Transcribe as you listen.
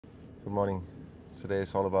Good morning. Today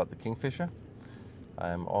is all about the kingfisher.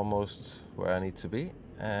 I'm almost where I need to be,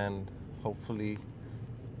 and hopefully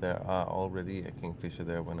there are already a kingfisher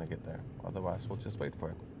there when I get there. Otherwise, we'll just wait for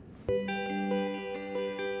it.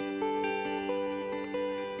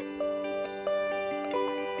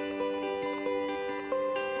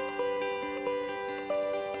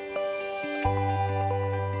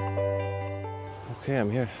 Okay, I'm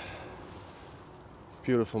here.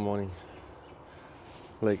 Beautiful morning.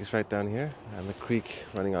 Lake is right down here, and the creek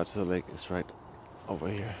running out to the lake is right over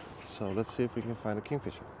here. So let's see if we can find a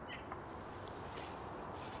kingfisher.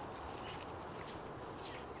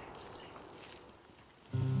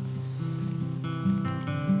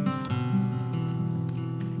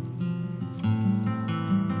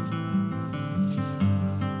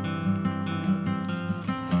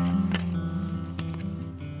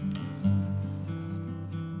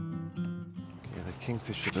 Okay, the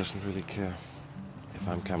kingfisher doesn't really care if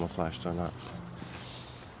I'm camouflaged or not.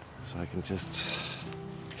 So I can just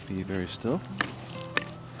be very still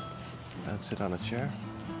and sit on a chair,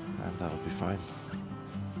 and that'll be fine.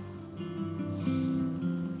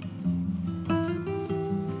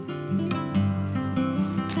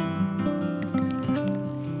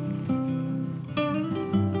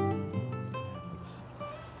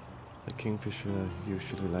 The kingfisher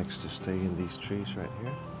usually likes to stay in these trees right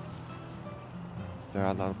here. There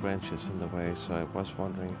are a lot of branches in the way, so I was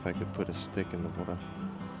wondering if I could put a stick in the water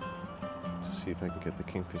to see if I can get the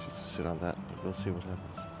kingfisher to sit on that, but we'll see what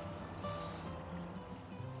happens.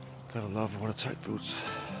 Gotta love watertight boots.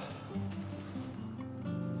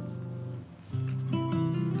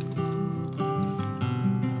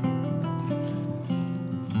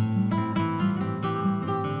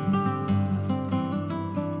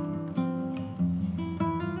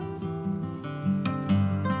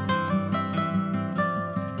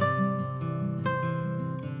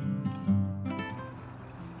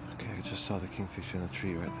 Saw the kingfisher in a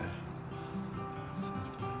tree right there. So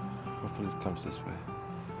hopefully it comes this way.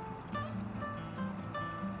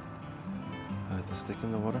 I had the stick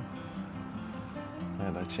in the water,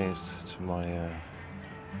 and I changed to my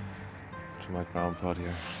ground pot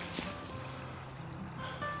here,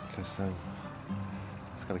 because then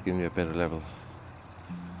it's gonna give me a better level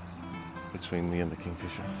between me and the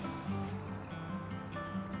kingfisher.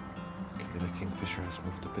 Okay, the kingfisher has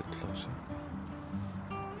moved a bit closer.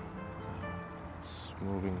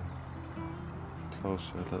 Moving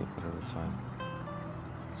closer a little bit at a time,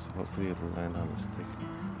 so hopefully it'll land on the stick.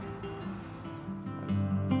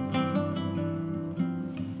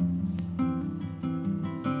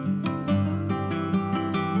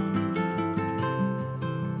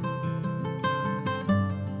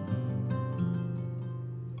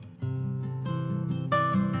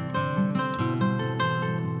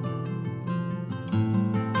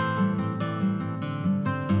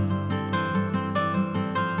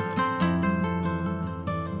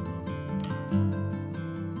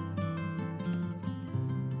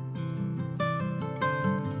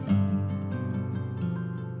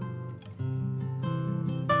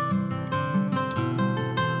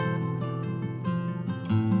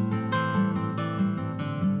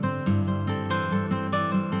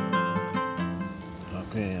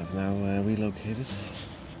 Okay, I've now relocated.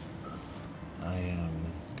 I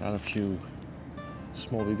got a few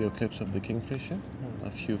small video clips of the kingfisher,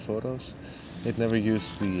 a few photos. It never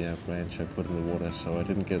used the branch I put in the water, so I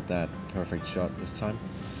didn't get that perfect shot this time.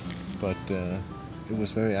 But it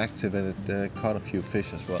was very active, and it caught a few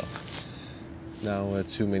fish as well. Now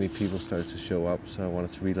too many people started to show up, so I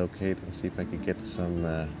wanted to relocate and see if I could get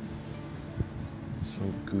some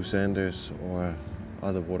goosanders or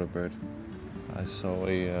other water bird. I saw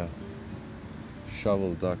a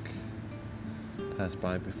shovel duck pass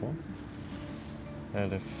by before,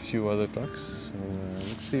 and a few other ducks. So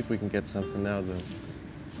let's see if we can get something now. The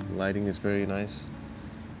lighting is very nice.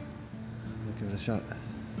 I'll give it a shot.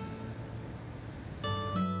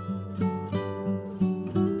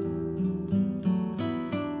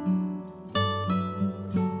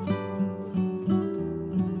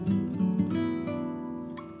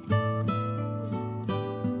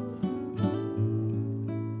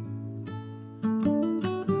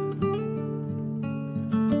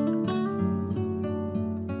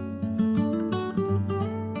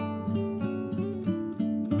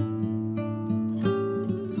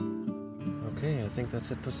 I think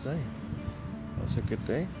that's it for today. That was a good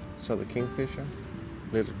day. Saw the kingfisher,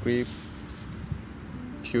 little grebe,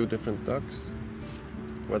 few different ducks.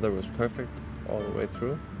 Weather was perfect all the way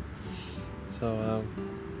through. So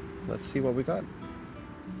let's see what we got.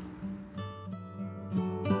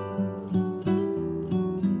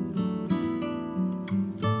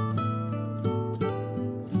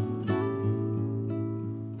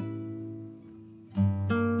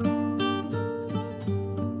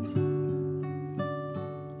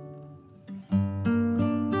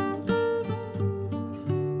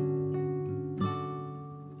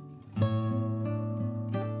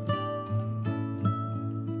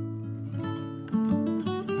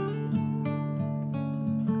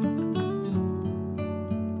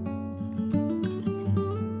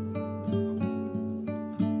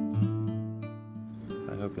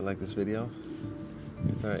 hope you like this video.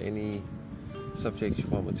 If there are any subjects you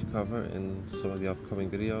want me to cover in some of the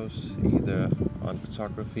upcoming videos, either on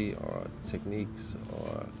photography or techniques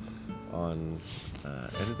or on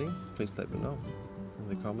editing, please let me know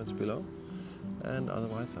in the comments below. And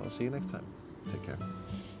otherwise, I will see you next time. Take care.